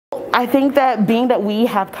I think that being that we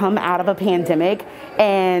have come out of a pandemic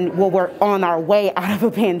and we're on our way out of a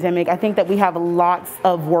pandemic, I think that we have lots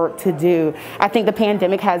of work to do. I think the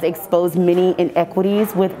pandemic has exposed many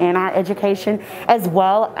inequities within our education as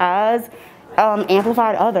well as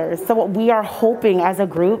amplified others. So we are hoping as a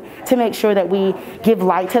group to make sure that we give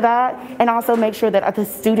light to that and also make sure that the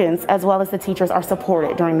students as well as the teachers are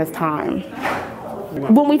supported during this time.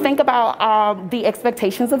 When we think about the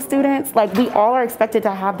expectations of students, like we all are expected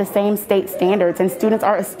to have the same state standards, and students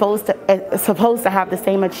are supposed to have the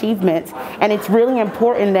same achievements. And it's really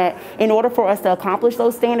important that in order for us to accomplish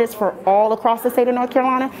those standards for all across the state of North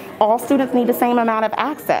Carolina, all students need the same amount of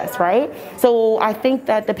access, right? So I think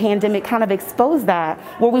that the pandemic kind of exposed that,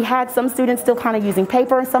 where we had some students still kind of using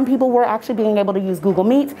paper, and some people were actually being able to use Google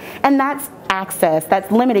Meet, and that's access,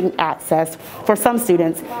 that's limiting access for some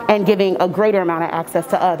students and giving a greater amount of access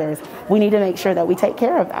to others. We need to make sure that we take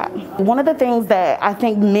care of that. One of the things that I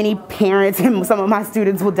think many parents and some of my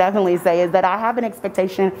students will definitely say is that I have an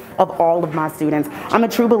expectation of all of my students. I'm a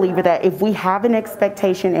true believer that if we have an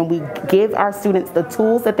expectation and we give our students the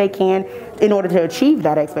tools that they can in order to achieve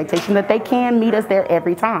that expectation, that they can meet us there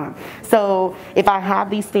every time. So if I have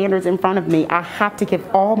these standards in front of me, I have to give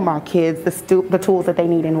all my kids the tools that they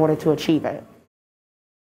need in order to achieve it.